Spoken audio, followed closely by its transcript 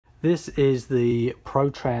This is the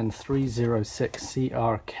Protran 306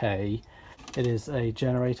 CRK. It is a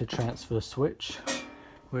generator transfer switch,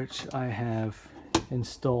 which I have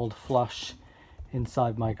installed flush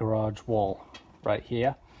inside my garage wall right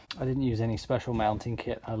here. I didn't use any special mounting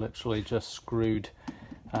kit. I literally just screwed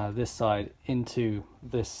this side into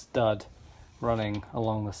this stud running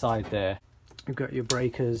along the side there. You've got your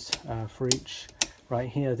breakers for each right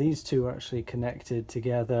here. These two are actually connected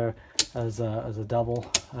together as a double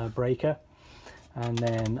breaker, and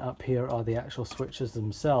then up here are the actual switches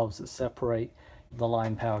themselves that separate the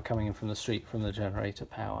line power coming in from the street from the generator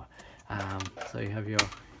power. So you have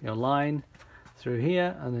your line through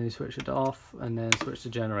here, and then you switch it off and then switch to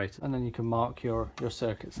generator, and then you can mark your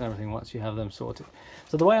circuits and everything once you have them sorted.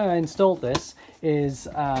 So the way I installed this is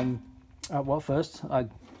well, first I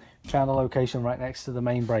found a location right next to the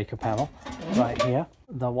main breaker panel right here.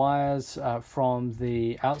 The wires from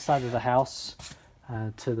the outside of the house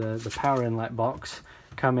to the power inlet box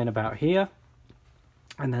come in about here,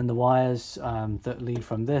 and then the wires that lead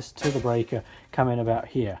from this to the breaker come in about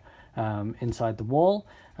here inside the wall.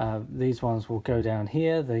 These ones will go down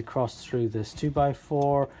here. They cross through this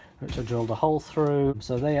 2x4, which I drilled a hole through,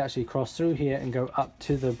 so they actually cross through here and go up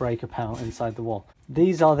to the breaker panel inside the wall.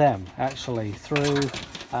 These are them actually through,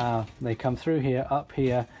 they come through here, up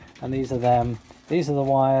here, and these are them. These are the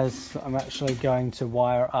wires that I'm actually going to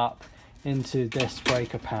wire up into this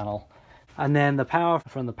breaker panel. And then the power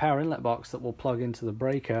from the power inlet box that will plug into the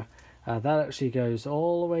breaker, that actually goes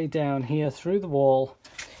all the way down here through the wall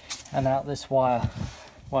and out this wire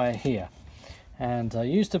here. And I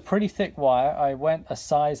used a pretty thick wire. I went a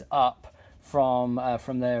size up from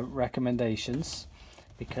their recommendations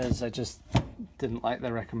because I just didn't like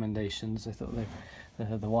their recommendations. I thought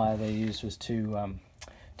the wire they used was too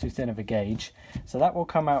thin of a gauge. So that will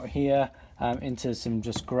come out here into some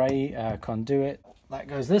just grey conduit. That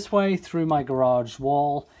goes this way through my garage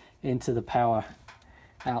wall into the power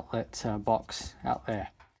outlet box out there.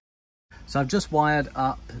 So I've just wired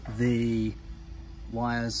up the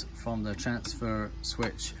wires from the transfer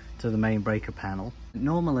switch to the main breaker panel.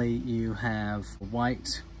 Normally you have a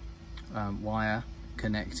white wire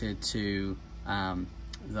connected to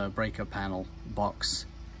the breaker panel box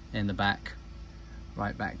in the back,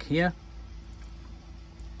 right back here,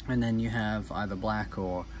 and then you have either black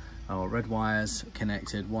or red wires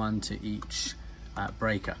connected, one to each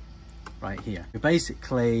breaker right here. You're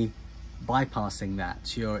basically bypassing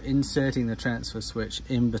that. You're inserting the transfer switch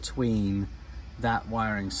in between that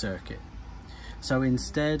wiring circuit. So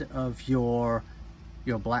instead of your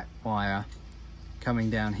black wire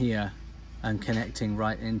coming down here and connecting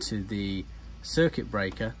right into the circuit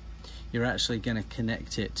breaker, you're actually going to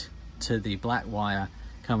connect it to the black wire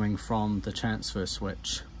coming from the transfer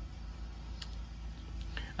switch,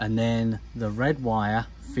 and then the red wire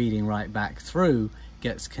feeding right back through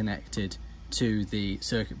gets connected to the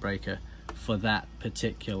circuit breaker for that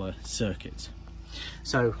particular circuit.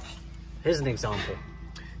 So here's an example.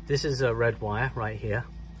 This is a red wire right here,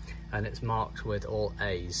 and it's marked with all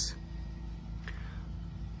A's.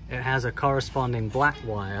 It has a corresponding black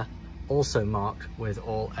wire also marked with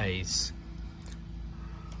all A's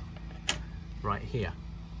right here.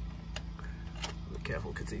 Be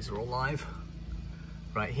careful because these are all live.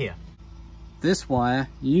 Right here. This wire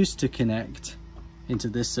used to connect into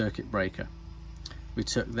this circuit breaker. We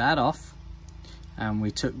took that off, and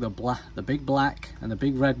we took the big black and the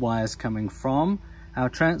big red wires coming from our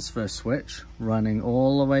transfer switch running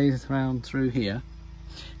all the way around through here,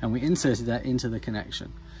 and we inserted that into the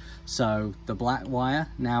connection. So the black wire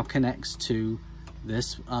now connects to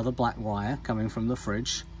this other black wire coming from the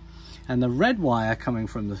fridge, and the red wire coming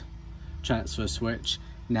from the transfer switch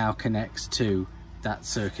now connects to that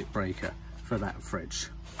circuit breaker for that fridge.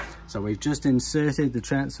 So we've just inserted the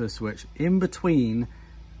transfer switch in between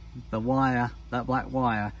the wire, that black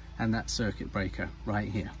wire, and that circuit breaker right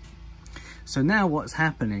here. So now what's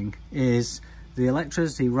happening is the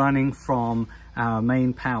electricity running from our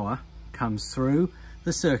main power comes through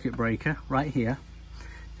the circuit breaker right here,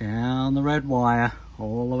 down the red wire,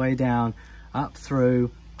 all the way down, up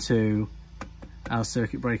through to our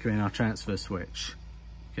circuit breaker in our transfer switch.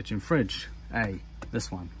 Kitchen fridge A,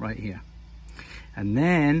 this one right here. And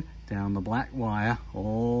then down the black wire,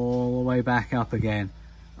 all the way back up again,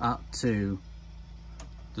 up to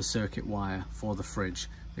the circuit wire for the fridge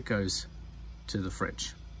that goes to the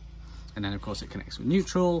fridge. And then of course it connects with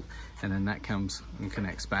neutral, and then that comes and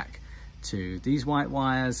connects back to these white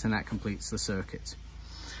wires, and that completes the circuit.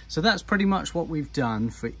 So that's pretty much what we've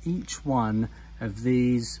done for each one of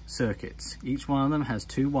these circuits. Each one of them has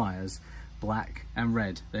two wires, black and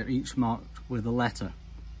red. They're each marked with a letter.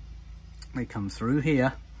 They come through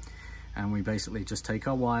here, and we basically just take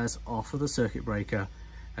our wires off of the circuit breaker,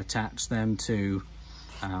 attach them to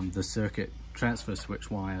the circuit transfer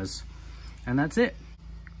switch wires, and that's it.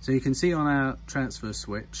 So you can see on our transfer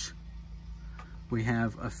switch we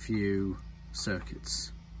have a few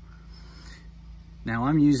circuits. Now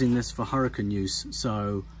I'm using this for hurricane use,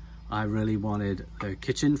 so I really wanted the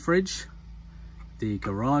kitchen fridge, the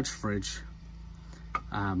garage fridge,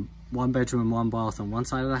 one bedroom and one bath on one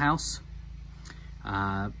side of the house,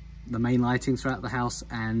 the main lighting throughout the house,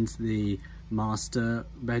 and the master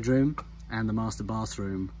bedroom and the master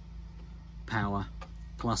bathroom power,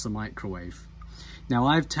 plus a microwave. Now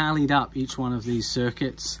I've tallied up each one of these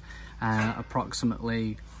circuits,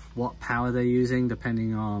 approximately what power they're using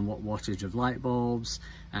depending on what wattage of light bulbs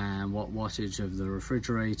and what wattage of the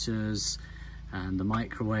refrigerators and the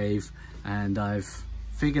microwave, and I've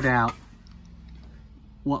figured out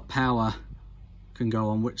what power can go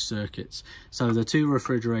on which circuits. So the two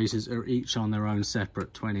refrigerators are each on their own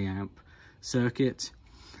separate 20 amp circuit,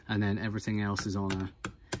 and then everything else is on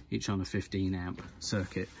each on a 15 amp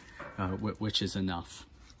circuit, which is enough.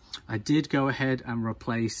 I did go ahead and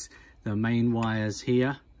replace the main wires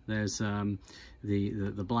here. There's the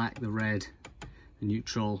black, the red, the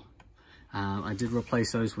neutral. I did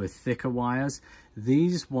replace those with thicker wires.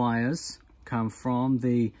 These wires come from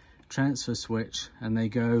the transfer switch and they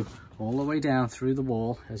go all the way down through the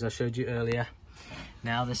wall, as I showed you earlier.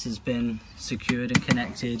 Now this has been secured and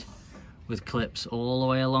connected with clips all the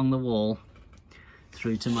way along the wall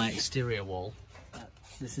through to my exterior wall.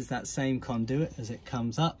 This is that same conduit as it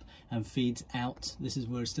comes up and feeds out. This is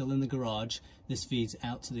where it's still in the garage. This feeds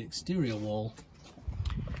out to the exterior wall,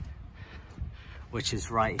 which is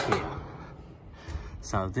right here.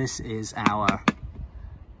 So this is our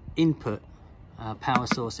input, power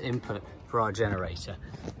source input for our generator.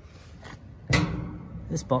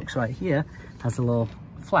 This box right here has a little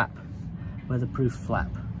flap, weatherproof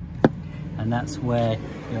flap, and that's where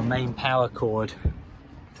your main power cord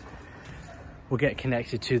will get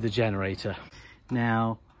connected to the generator.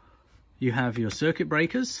 Now you have your circuit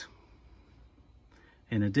breakers.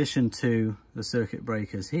 In addition to the circuit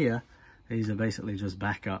breakers here, these are basically just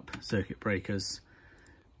backup circuit breakers.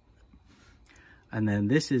 And then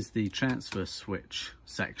this is the transfer switch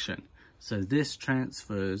section. So this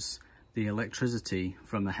transfers the electricity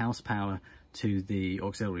from the house power to the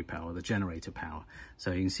auxiliary power, the generator power.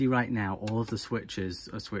 So you can see right now all of the switches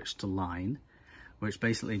are switched to line, which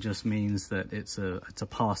basically just means that it's a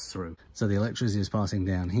pass-through. So the electricity is passing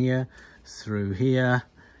down here, through here,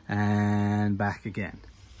 and back again.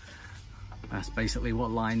 That's basically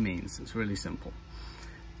what line means. It's really simple.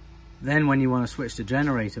 Then when you want to switch to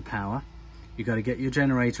generator power, you got to get your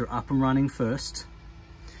generator up and running first,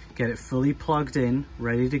 get it fully plugged in,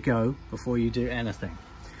 ready to go before you do anything.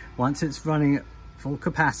 Once it's running at full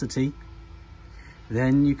capacity,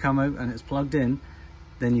 then you come over and it's plugged in,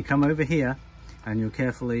 then you come over here and you'll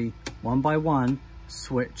carefully, one by one,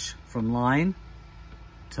 switch from line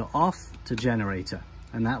to off to generator,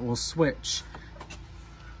 and that will switch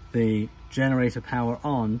the generator power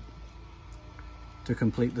on to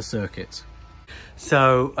complete the circuit.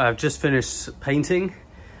 So I've just finished painting,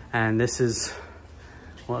 and this is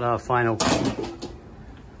what our final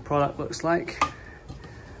product looks like.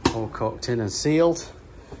 All caulked in and sealed,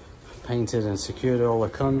 painted and secured all the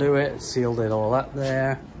conduit, sealed it all up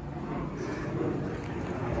there.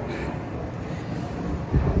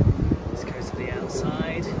 Let's go to the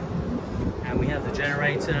outside, and we have the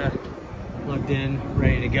generator plugged in,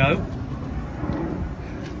 ready to go.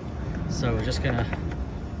 So we're just gonna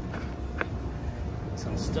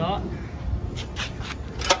start.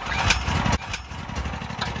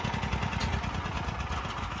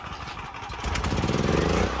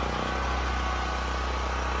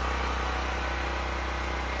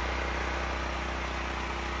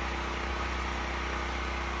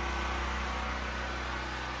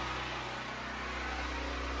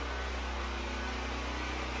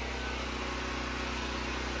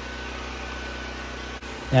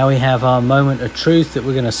 Now we have our moment of truth that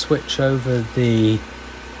we're going to switch over the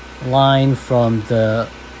line from the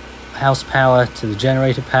house power to the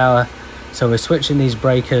generator power. So we're switching these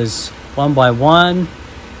breakers one by one,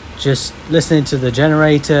 just listening to the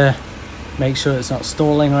generator, make sure it's not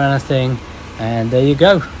stalling or anything, and there you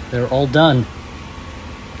go, they're all done.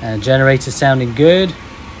 And generator sounding good,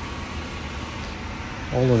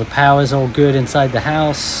 all of the power's all good inside the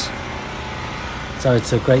house, so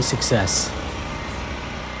it's a great success.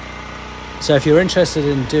 So if you're interested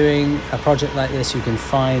in doing a project like this, you can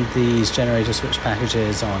find these generator switch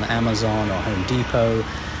packages on Amazon or Home Depot.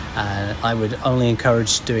 I would only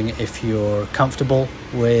encourage doing it if you're comfortable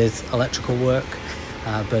with electrical work.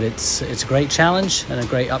 but it's a great challenge and a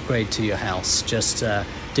great upgrade to your house. Just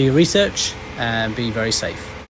do your research and be very safe.